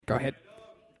Go ahead.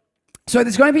 So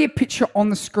there's going to be a picture on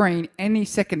the screen any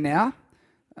second now.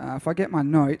 If I get my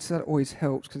notes, that always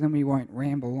helps because then we won't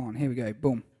ramble on. Here we go.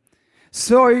 Boom.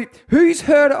 So who's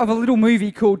heard of a little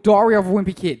movie called Diary of a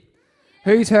Wimpy Kid?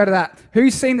 Who's heard of that?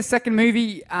 Who's seen the second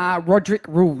movie, Roderick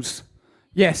Rules?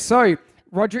 Yes, so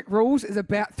Roderick Rules is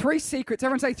about 3 secrets.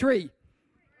 Everyone say 3.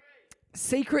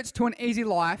 Secrets to an easy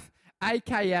life,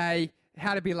 a.k.a.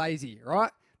 how to be lazy,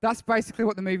 right? That's basically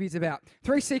what the movie is about.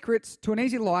 3 secrets to an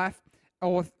easy life,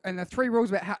 and the 3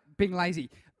 rules about being lazy.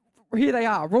 Here they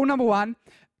are. Rule number 1,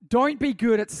 don't be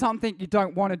good at something you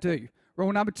don't want to do.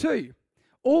 Rule number 2,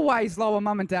 always lower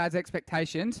mum and dad's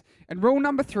expectations. And rule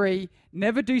number 3,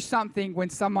 never do something when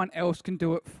someone else can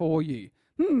do it for you.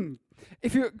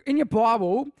 If you're in your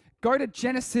Bible, go to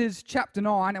Genesis chapter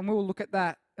 9, and we'll look at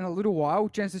that in a little while,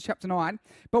 Genesis chapter 9.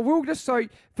 But we'll just, so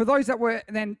for those that were,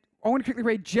 then I want to quickly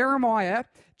read Jeremiah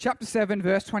chapter 7,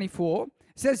 verse 24. It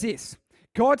says this,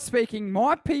 God speaking,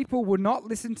 my people would not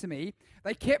listen to me.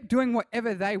 They kept doing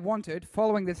whatever they wanted,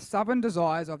 following the stubborn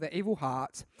desires of their evil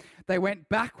hearts. They went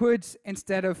backwards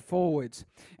instead of forwards.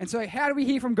 And so how do we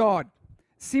hear from God?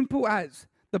 Simple as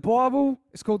the Bible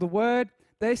is called the Word.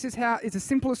 This is how it's the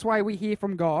simplest way we hear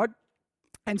from God.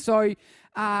 And so,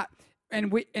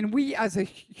 and we as a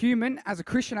human, as a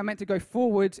Christian, are meant to go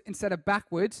forwards instead of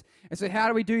backwards. And so how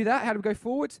do we do that? How do we go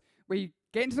forwards? We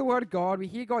get into the Word of God, we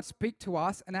hear God speak to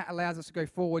us, and that allows us to go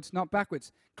forwards, not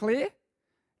backwards. Clear?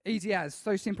 Easy as,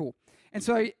 so simple. And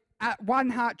so at One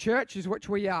Heart Church, is which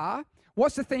we are,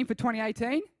 what's the theme for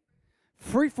 2018?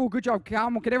 Fruitful. Good job.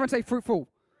 Come on, can everyone say fruitful?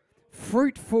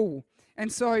 Fruitful.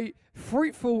 And so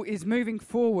fruitful is moving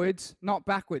forwards, not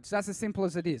backwards. That's as simple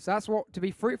as it is. That's what, to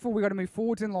be fruitful, we've got to move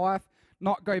forwards in life,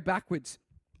 not go backwards.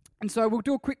 And so we'll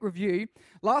do a quick review.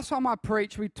 Last time I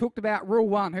preached, we talked about rule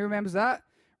 1. Who remembers that?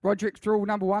 Roderick's rule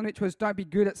number 1, which was don't be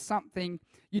good at something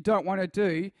you don't want to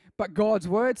do. But God's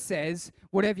word says,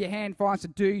 whatever your hand finds to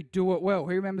do, do it well.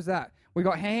 Who remembers that? We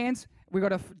got hands. We got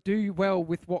to do well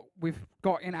with what we've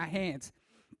got in our hands.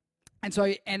 And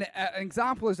so, an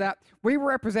example is that we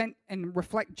represent and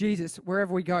reflect Jesus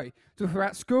wherever we go. So if we're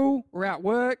at school, we're at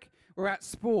work, we're at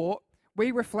sport,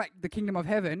 we reflect the kingdom of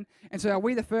heaven. And so are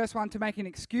we the first one to make an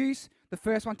excuse, the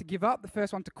first one to give up, the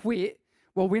first one to quit?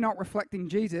 Well, we're not reflecting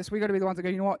Jesus. We've got to be the ones that go,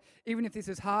 you know what, even if this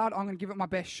is hard, I'm going to give it my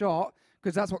best shot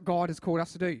because that's what God has called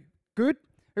us to do. Good?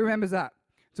 Who remembers that?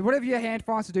 So whatever your hand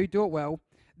finds to do, do it well.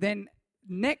 Then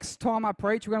next time I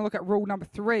preach, we're going to look at rule number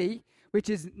 3, which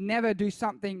is never do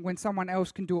something when someone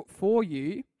else can do it for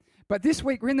you. But this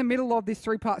week, we're in the middle of this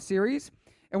 3-part series,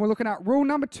 and we're looking at rule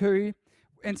number 2.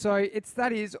 And so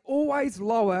that is always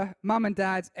lower mum and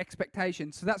dad's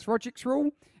expectations. So that's Roderick's rule,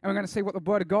 and we're going to see what the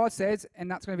Word of God says, and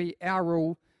that's going to be our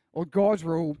rule, or God's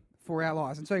rule for our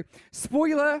lives. And so,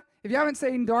 spoiler, if you haven't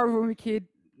seen Diary of a Wimpy Kid,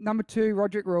 number 2,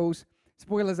 Roderick Rules,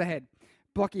 spoilers ahead.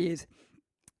 Block your ears.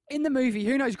 In the movie,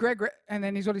 who knows Greg? And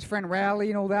then he's got his friend Rowley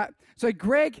and all that. So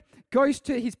Greg goes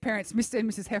to his parents, Mr. and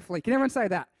Mrs. Heffley. Can everyone say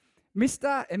that?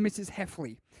 Mr. and Mrs.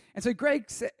 Heffley. And so Greg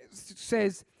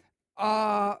says,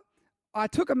 I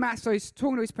took a maths, so he's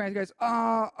talking to his parents, he goes,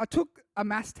 I took a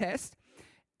maths test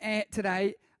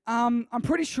today. I'm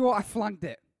pretty sure I flunked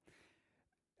it.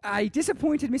 A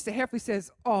disappointed Mr. Heffley says,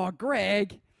 oh,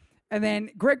 Greg. And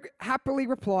then Greg happily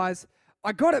replies,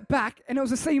 I got it back and it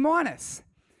was a C-.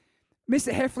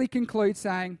 Mr. Heffley concludes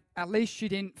saying, at least you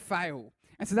didn't fail.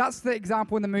 And so that's the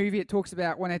example in the movie it talks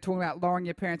about when they're talking about lowering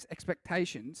your parents'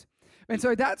 expectations. And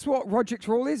so that's what Roderick's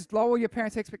rule is, lower your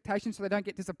parents' expectations so they don't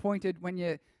get disappointed when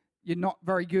you're not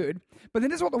very good. But then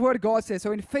this is what the Word of God says.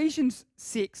 So in Ephesians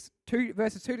 6,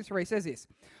 verses 2 to 3 says this,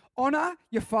 honor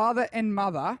your father and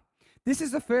mother. This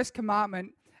is the first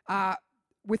commandment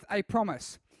with a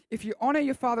promise. If you honor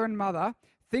your father and mother,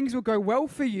 things will go well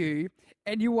for you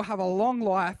and you will have a long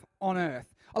life on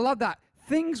earth. I love that.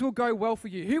 Things will go well for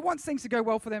you. Who wants things to go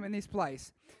well for them in this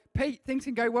place? Pete, things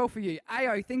can go well for you.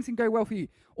 Ao, things can go well for you.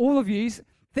 All of you,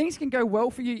 things can go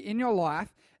well for you in your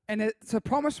life. And it's a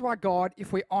promise by God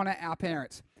if we honor our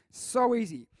parents. So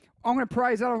easy. I'm going to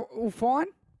pray. Is that all fine?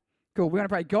 Cool. We're going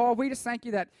to pray. God, we just thank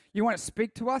you that you want to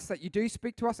speak to us, that you do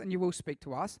speak to us, and you will speak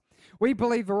to us. We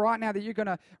believe right now that you're going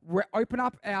to open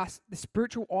up the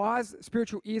spiritual eyes,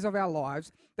 spiritual ears of our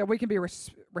lives, that we can be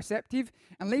receptive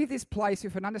and leave this place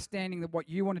with an understanding of what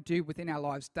you want to do within our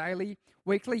lives daily,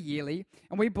 weekly, yearly.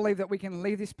 And we believe that we can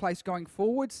leave this place going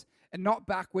forwards and not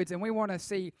backwards. And we want to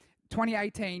see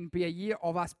 2018 be a year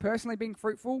of us personally being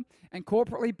fruitful and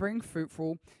corporately being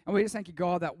fruitful. And we just thank you,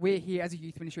 God, that we're here as a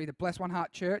youth ministry to bless One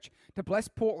Heart Church, to bless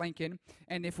Port Lincoln.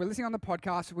 And if we're listening on the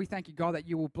podcast, we thank you, God, that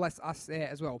you will bless us there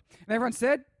as well. And everyone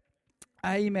said,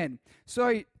 amen.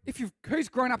 So who's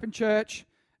grown up in church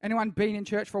Anyone been in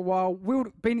church for a while?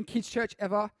 Been in kids' church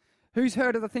ever? Who's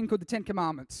heard of the thing called the Ten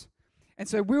Commandments? And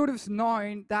so we would have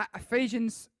known that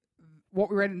Ephesians, what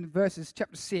we read in verses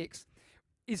chapter 6,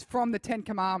 is from the Ten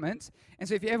Commandments. And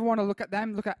so if you ever want to look at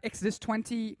them, look at Exodus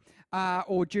 20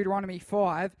 or Deuteronomy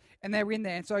 5, and they're in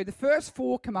there. And so the first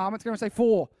 4 commandments, I'm going to say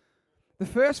 4. The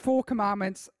first 4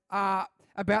 commandments are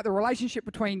about the relationship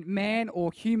between man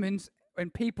or humans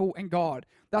and people and God.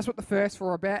 That's what the first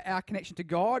 4 are about, our connection to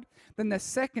God. Then the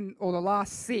second or the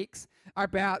last 6 are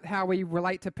about how we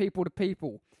relate to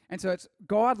people. And so it's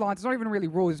guidelines. It's not even really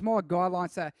rules. It's more like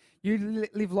guidelines that you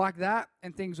live like that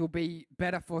and things will be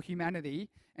better for humanity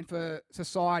and for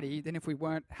society than if we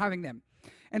weren't having them.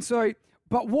 And so,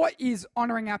 but what is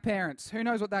honouring our parents? Who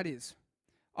knows what that is?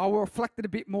 I will reflect it a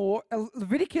bit more.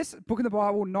 Leviticus, book of the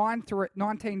Bible,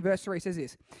 19 verse 3 says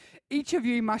this. Each of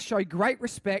you must show great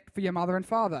respect for your mother and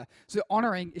father. So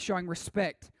honouring is showing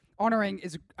respect. Honouring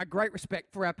is a great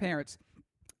respect for our parents.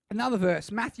 Another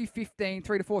verse, Matthew 15,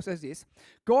 3-4 says this.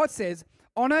 God says,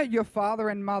 honour your father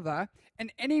and mother,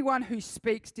 and anyone who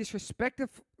speaks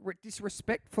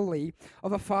disrespectfully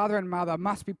of a father and mother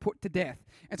must be put to death.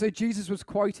 And so Jesus was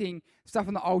quoting stuff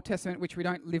in the Old Testament, which we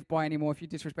don't live by anymore. If you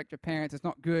disrespect your parents, it's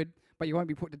not good, but you won't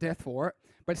be put to death for it.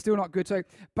 But it's still not good. So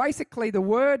basically,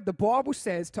 the Bible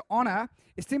says to honour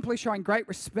is simply showing great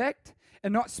respect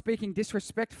and not speaking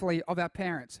disrespectfully of our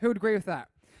parents. Who would agree with that?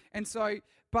 And so,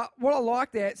 but what I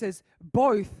like there, it says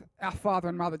both our father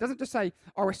and mother. It doesn't just say,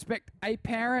 I respect a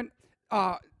parent,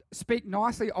 speak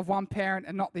nicely of one parent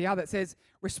and not the other. It says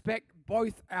respect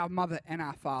both our mother and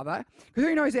our father. Because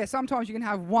who knows there, sometimes you can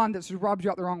have one that just rubs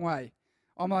you up the wrong way.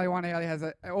 I'm the only one who has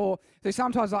it. Or so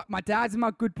sometimes like my dad's in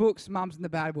my good books, mum's in the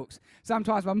bad books.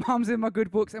 Sometimes my mum's in my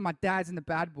good books and my dad's in the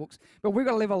bad books. But we've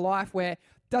got to live a life where it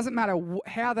doesn't matter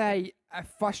how they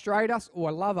frustrate us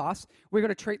or love us, we've got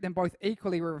to treat them both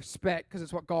equally with respect because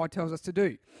it's what God tells us to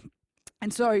do.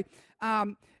 And so,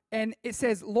 and it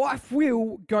says life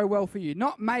will go well for you.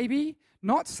 Not maybe,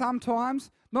 not sometimes,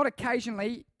 not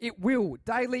occasionally. It will.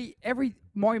 Daily, every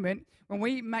moment, when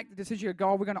we make the decision to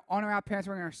go, we're going to honour our parents,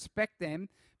 we're going to respect them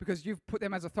because you've put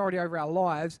them as authority over our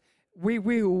lives, we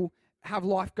will have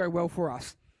life go well for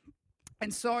us.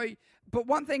 And so, but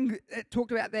one thing it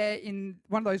talked about there in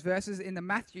one of those verses in the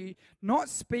Matthew, not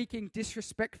speaking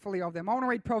disrespectfully of them. I want to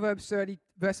read Proverbs 30,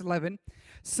 verse 11.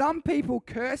 Some people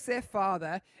curse their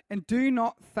father and do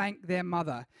not thank their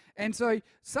mother. And so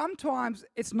sometimes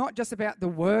it's not just about the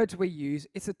words we use,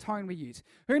 it's the tone we use.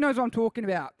 Who knows what I'm talking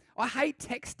about? I hate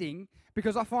texting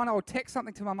because I find I'll text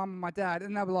something to my mum and my dad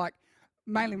and they'll be like,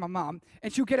 mainly my mum,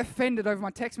 and she'll get offended over my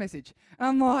text message. And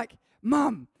I'm like,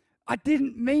 Mum, I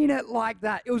didn't mean it like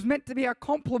that. It was meant to be a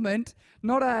compliment,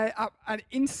 not an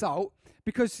insult,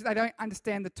 because they don't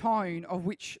understand the tone of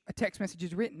which a text message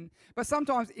is written. But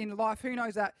sometimes in life, who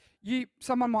knows that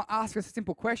someone might ask us a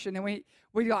simple question and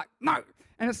we're like, no.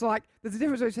 And it's like, there's a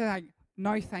difference between saying,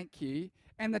 no, thank you,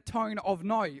 and the tone of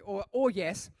no or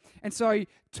yes. And so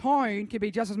tone can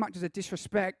be just as much as a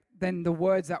disrespect than the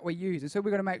words that we use. And so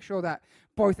we've got to make sure that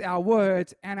both our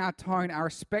words and our tone are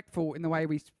respectful in the way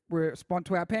we respond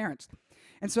to our parents.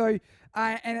 And so,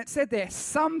 and it said there,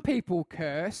 some people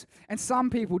curse and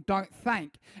some people don't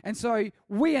thank. And so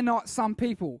we are not some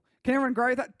people. Can everyone agree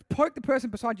with that? Poke the person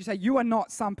beside you, say, you are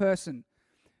not some person.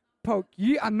 Poke,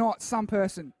 you are not some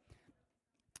person.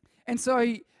 And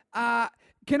so,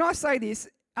 can I say this?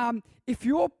 If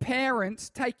your parents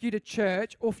take you to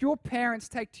church or if your parents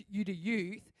take you to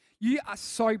youth, you are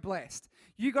so blessed.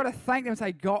 You got to thank them and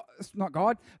say, God, not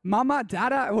God, mama,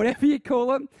 dada, whatever you call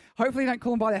them. Hopefully you don't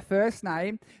call them by their first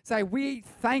name. Say, we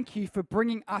thank you for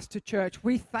bringing us to church.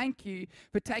 We thank you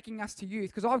for taking us to youth.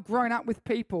 Because I've grown up with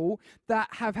people that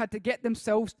have had to get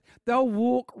themselves, they'll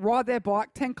walk, ride their bike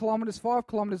 10 kilometres, 5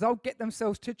 kilometres. They'll get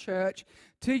themselves to church,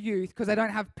 to youth, because they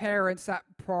don't have parents that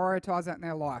prioritise that in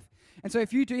their life. And so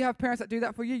if you do have parents that do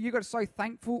that for you, you've got to so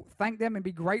thank them and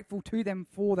be grateful to them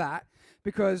for that,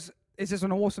 because it's just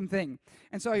an awesome thing.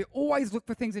 And so always look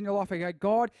for things in your life where you go,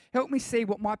 God, help me see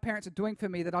what my parents are doing for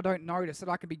me that I don't notice, that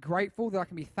I can be grateful, that I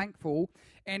can be thankful,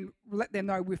 and let them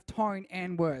know with tone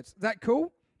and words. Is that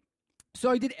cool?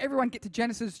 So did everyone get to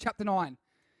Genesis chapter 9?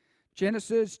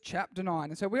 Genesis chapter 9.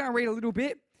 And so we're going to read a little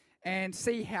bit and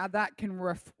see how that can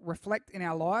reflect in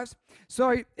our lives.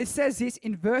 So it says this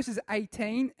in verses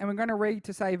 18, and we're going to read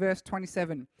to say verse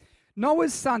 27.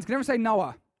 Noah's sons, can everyone say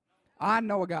Noah?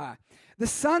 Noah. The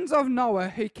sons of Noah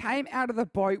who came out of the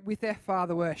boat with their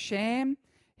father were Shem,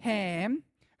 Ham,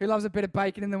 who loves a bit of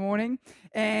bacon in the morning,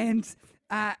 and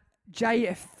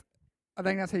Japheth. I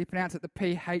think that's how you pronounce it. The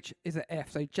PH is an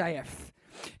F, so Japheth.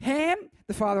 Ham,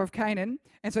 the father of Canaan.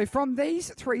 And so from these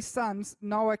three sons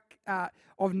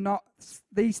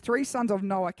these three sons of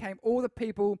Noah came all the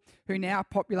people who now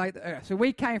populate the earth. So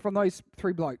we came from those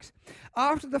three blokes.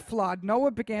 After the flood,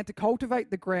 Noah began to cultivate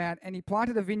the ground and he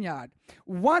planted a vineyard.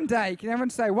 One day, can everyone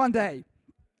say one day?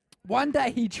 One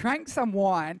day he drank some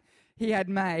wine he had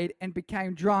made and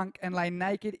became drunk and lay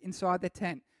naked inside the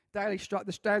tent. The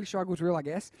daily struggle was real, I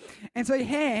guess. And so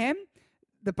Ham,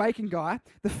 the bacon guy,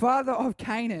 the father of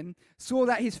Canaan, saw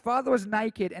that his father was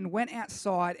naked and went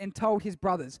outside and told his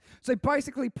brothers. So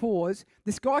basically, pause.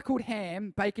 This guy called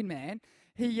Ham, bacon man,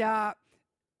 he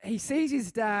sees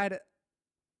his dad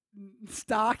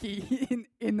Starkey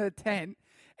in the tent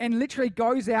and literally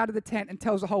goes out of the tent and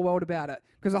tells the whole world about it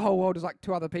because the whole world is like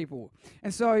two other people.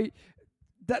 And so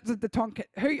that's the tonk.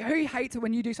 Who hates it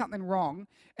when you do something wrong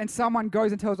and someone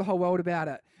goes and tells the whole world about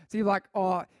it? So you're like,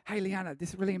 oh, hey, Leanna, this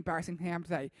is really embarrassing Ham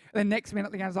today. And then next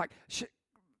minute, Leanna's like,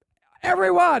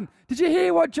 everyone, did you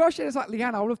hear what Josh said? It's like,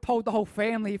 Leanna, I would have told the whole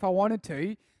family if I wanted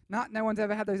to. No one's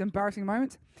ever had those embarrassing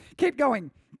moments. Keep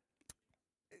going.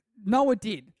 Noah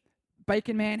did.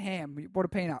 Bacon man Ham, what a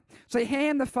peanut. So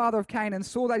Ham, the father of Canaan,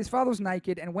 saw that his father was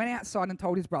naked and went outside and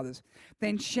told his brothers.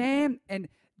 Then Shem and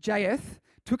Japheth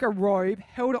took a robe,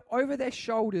 held it over their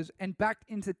shoulders, and backed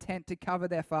into the tent to cover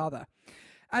their father.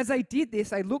 As they did this,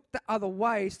 they looked the other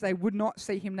way so they would not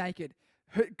see him naked.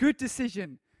 Good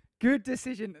decision. Good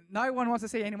decision. No one wants to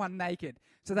see anyone naked.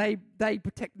 So they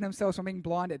protected themselves from being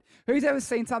blinded. Who's ever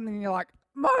seen something and you're like,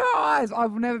 my eyes, I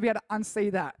will never be able to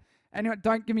unsee that. Anyway,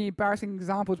 don't give me embarrassing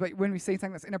examples, but when we see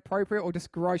something that's inappropriate or just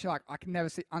gross, you're like, I can never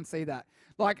unsee that.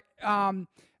 Like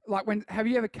when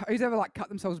who's ever like cut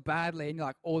themselves badly and you're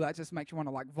like, oh, that just makes you want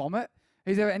to like vomit?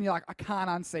 And you're like, I can't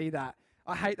unsee that.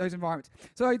 I hate those environments.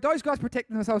 So those guys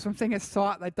protecting themselves from seeing a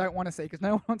sight they don't want to see because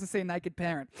no one wants to see a naked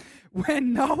parent.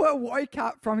 When Noah woke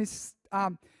up from his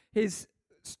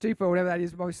stupor, whatever that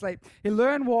is, while he sleep, he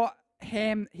learned what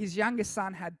Ham, his youngest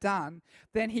son, had done.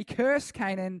 Then he cursed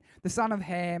Canaan, the son of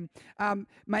Ham.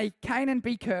 May Canaan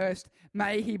be cursed.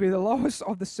 May he be the lowest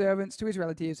of the servants to his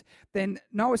relatives. Then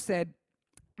Noah said,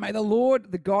 may the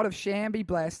Lord, the God of Shem, be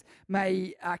blessed.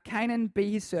 May Canaan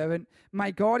be his servant.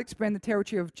 May God expand the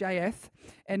territory of Japheth,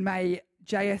 and may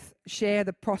Japheth share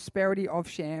the prosperity of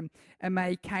Shem, and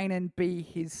may Canaan be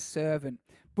his servant.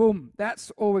 Boom. That's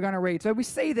all we're going to read. So we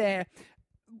see there,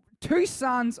 two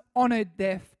sons honored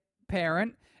their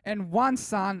parent and one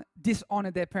son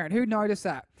dishonored their parent. Who noticed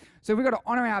that? So we've got to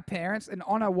honor our parents and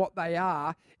honor what they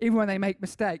are even when they make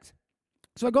mistakes.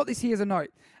 So I got this here as a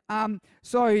note. Ham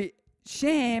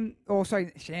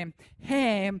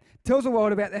tells the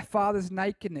world about their father's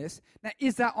nakedness. Now,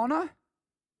 is that honor?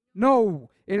 No,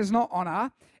 it is not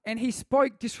honor. And he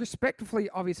spoke disrespectfully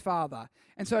of his father.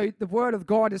 And so the word of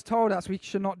God has told us we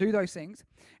should not do those things.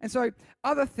 And so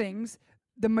other things,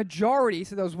 the majority,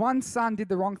 so there was one son did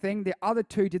the wrong thing, the other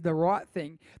two did the right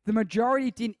thing. The majority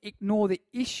didn't ignore the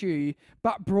issue,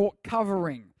 but brought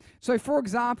covering. So, for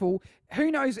example,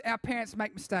 who knows our parents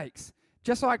make mistakes?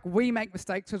 Just like we make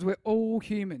mistakes because we're all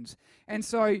humans. And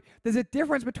so there's a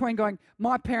difference between going,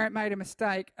 my parent made a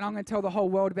mistake, and I'm going to tell the whole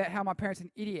world about how my parent's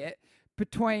an idiot,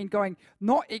 between going,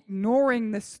 not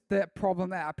ignoring the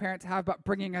problem that our parents have, but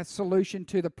bringing a solution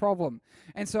to the problem.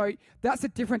 And so that's the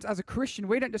difference as a Christian.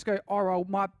 We don't just go, oh,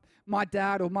 well, my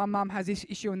dad or my mum has this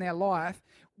issue in their life.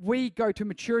 We go to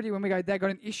maturity when we go, they've got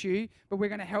an issue, but we're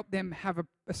going to help them have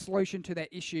a solution to their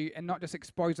issue and not just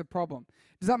expose the problem.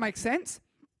 Does that make sense?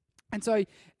 And so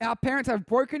our parents have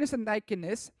brokenness and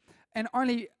nakedness, and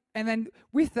then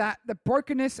with that, the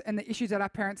brokenness and the issues that our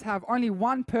parents have, only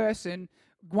one person,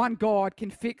 one God can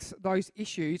fix those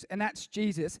issues, and that's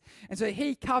Jesus. And so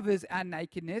he covers our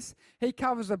nakedness. He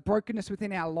covers the brokenness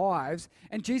within our lives,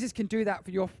 and Jesus can do that for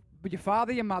your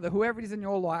father, your mother, whoever it is in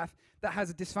your life that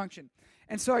has a dysfunction.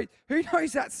 And so who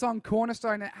knows that song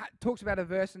Cornerstone? It talks about a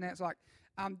verse, and it's like,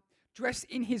 dressed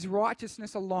in his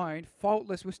righteousness alone,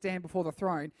 faultless will stand before the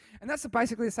throne. And that's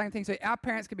basically the same thing. So our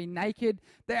parents can be naked,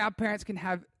 our parents can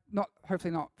have,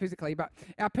 hopefully not physically, but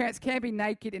our parents can be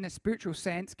naked in a spiritual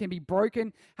sense, can be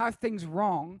broken, have things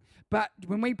wrong. But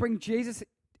when we bring Jesus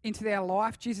into their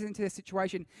life, Jesus into their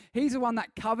situation, he's the one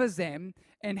that covers them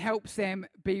and helps them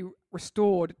be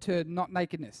restored to not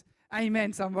nakedness.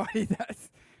 Amen, somebody.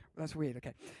 That's weird,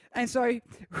 okay. And so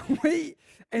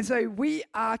we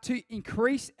are to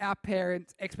increase our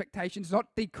parents' expectations, not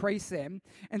decrease them.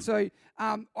 And so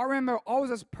I remember I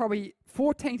was probably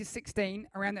 14 to 16,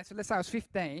 around that, so let's say I was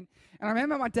 15, and I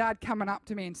remember my dad coming up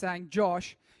to me and saying,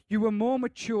 Josh, you were more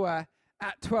mature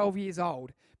at 12 years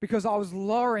old, because I was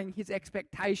lowering his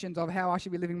expectations of how I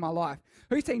should be living my life.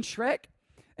 Who's seen Shrek?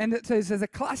 And it says there's a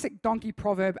classic donkey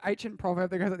proverb, ancient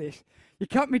proverb that goes like this: "You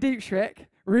cut me deep, Shrek,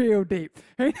 real deep."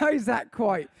 Who knows that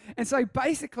quote? And so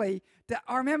basically,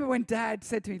 I remember when Dad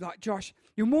said to me, like, "Josh,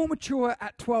 you're more mature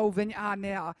at 12 than you are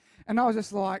now." And I was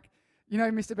just like, you know,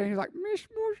 Mr. Bean was like, "Mish,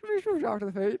 mush, mish, mush," after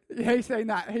the food. Yeah, he's saying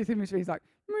that. He's Mr. Bean's like,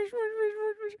 "Mish, mush, mish,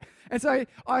 mush, mish." And so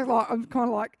I'm kind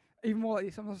of like, even more like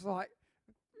this. I'm just like,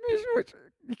 "Mish, mush,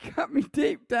 you cut me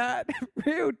deep, Dad,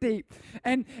 real deep."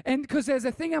 And because there's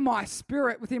a thing in my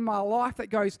spirit within my life that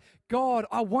goes, God,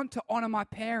 I want to honor my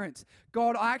parents.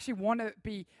 God, I actually want to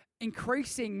be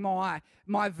increasing my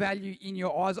value in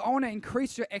your eyes. I want to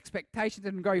increase your expectations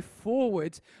and go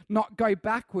forwards, not go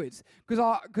backwards.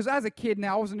 Because as a kid,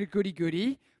 now I wasn't a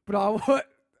goody, but I was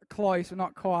close, but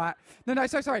not quite. No,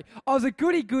 so sorry. I was a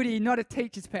goody, not a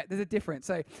teacher's pet. There's a difference.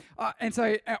 So,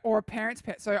 or a parent's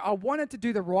pet. So I wanted to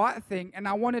do the right thing, and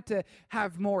I wanted to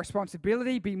have more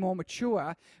responsibility, be more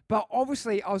mature. But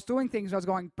obviously, I was doing things. I was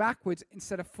going backwards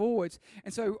instead of forwards,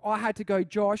 and so I had to go,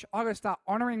 Josh, I got to start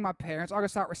honoring my parents. I got to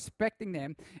start respecting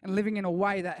them and living in a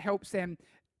way that helps them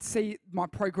see my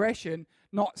progression,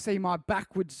 not see my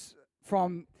backwards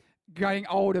from getting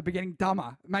older, but getting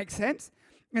dumber. Makes sense?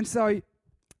 And so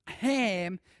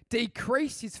Ham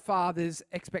decreased his father's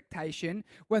expectation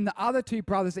when the other two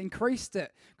brothers increased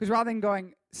it. Because rather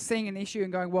than seeing an issue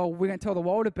and going, well, we're going to tell the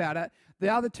world about it, the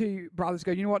other two brothers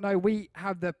go, you know what, no, we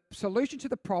have the solution to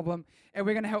the problem, and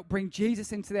we're going to help bring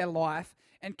Jesus into their life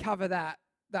and cover that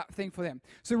thing for them.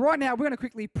 So right now, we're going to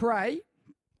quickly pray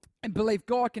and believe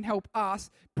God can help us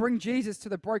bring Jesus to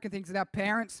the broken things in our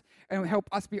parents and help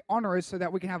us be honourers so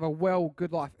that we can have a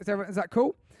good life. Is that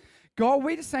cool? God,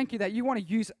 we just thank you that you want to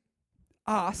use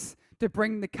us to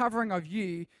bring the covering of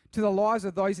you to the lives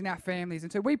of those in our families.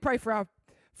 And so we pray for our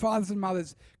fathers and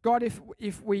mothers. God,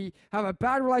 if we have a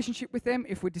bad relationship with them,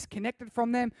 if we're disconnected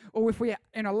from them, or if we're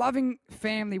in a loving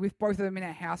family with both of them in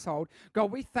our household,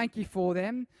 God, we thank you for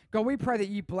them. God, we pray that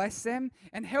you bless them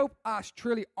and help us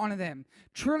truly honor them,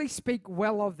 truly speak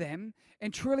well of them,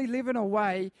 and truly live in a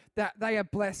way that they are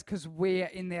blessed because we're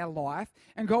in their life.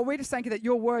 And God, we just thank you that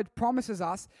your word promises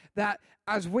us that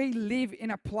as we live in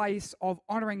a place of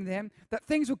honoring them, that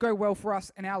things will go well for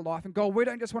us in our life. And God, we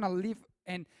don't just want to live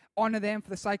and honor them for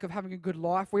the sake of having a good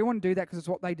life. We want to do that because it's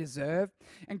what they deserve.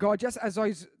 And God, just as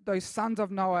those sons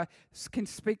of Noah can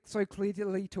speak so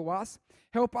clearly to us,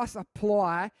 help us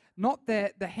apply not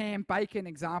the ham bacon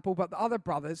example, but the other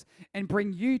brothers, and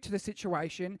bring you to the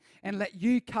situation and let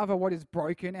you cover what is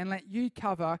broken and let you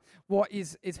cover what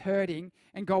is hurting.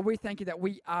 And God, we thank you that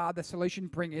we are the solution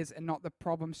bringers and not the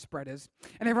problem spreaders.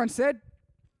 And everyone said,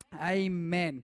 amen.